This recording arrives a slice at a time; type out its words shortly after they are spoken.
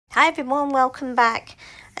Hi everyone, welcome back.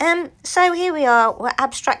 So here we are, we're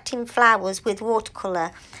abstracting flowers with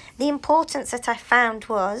watercolour. The importance that I found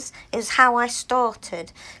was how I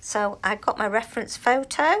started. So I got my reference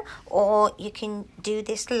photo, or you can do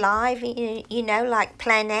this live, you know, like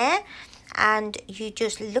plein air. And you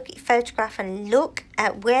just look at your photograph and look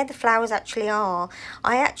at where the flowers actually are.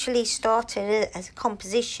 I actually started as a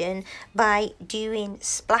composition by doing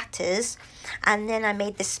splatters, and then I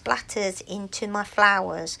made the splatters into my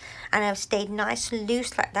flowers, and I've stayed nice and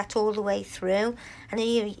loose like that all the way through. And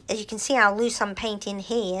as you can see how loose I'm painting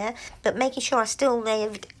here, but making sure I still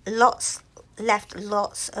left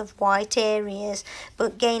lots of white areas,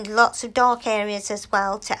 but gained lots of dark areas as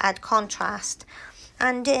well to add contrast.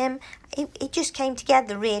 And it just came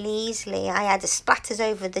together really easily. I had the splatters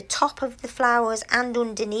over the top of the flowers and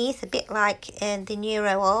underneath, a bit like the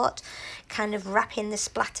Neuro art, kind of wrapping the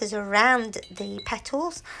splatters around the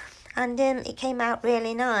petals. And it came out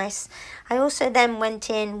really nice. I also then went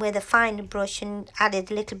in with a finer brush and added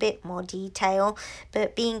a little bit more detail,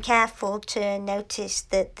 but being careful to notice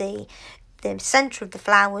that the centre of the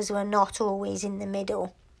flowers were not always in the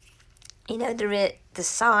middle. You know, the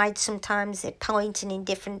sides, sometimes they're pointing in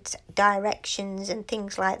different directions and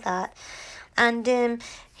things like that. And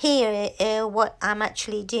here, what I'm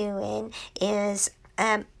actually doing is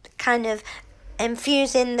kind of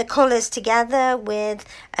infusing the colours together with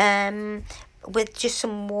just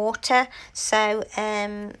some water. So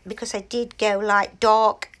because I did go like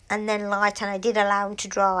dark and then light, and I did allow them to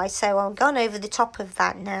dry, so I've gone over the top of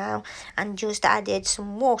that now and just added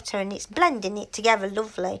some water, and it's blending it together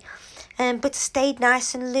lovely. But stayed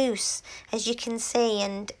nice and loose, as you can see,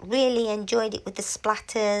 and really enjoyed it with the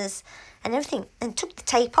splatters and everything, and took the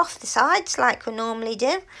tape off the sides like we normally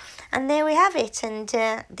do. And there we have it. And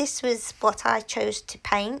this was what I chose to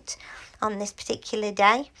paint on this particular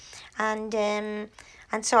day,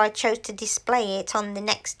 and so I chose to display it on the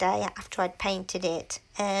next day after I'd painted it.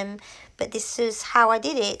 But this is how I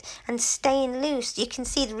did it, and staying loose. You can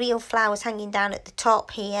see the real flowers hanging down at the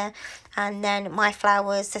top here, and then my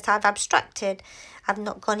flowers that I've abstracted. I've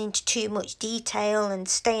not gone into too much detail, and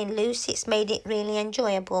staying loose, it's made it really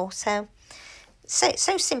enjoyable. So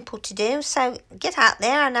simple to do. So get out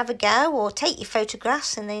there and have a go, or take your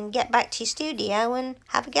photographs and then get back to your studio and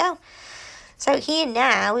have a go. So here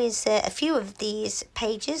now is a few of these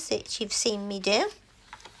pages that you've seen me do.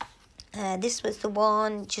 This was the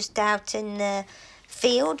one just out in the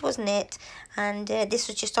field, wasn't it? And this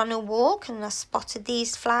was just on a walk, and I spotted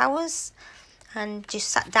these flowers and just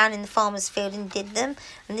sat down in the farmer's field and did them.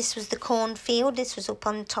 And this was the cornfield. This was up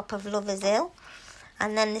on top of Lovers Hill.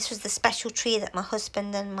 And then this was the special tree that my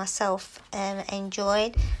husband and myself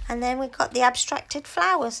enjoyed. And then we got the abstracted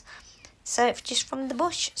flowers, so just from the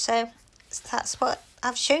bush. So that's what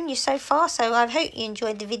I've shown you so far. So I hope you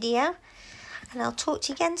enjoyed the video, and I'll talk to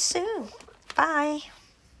you again soon. Bye.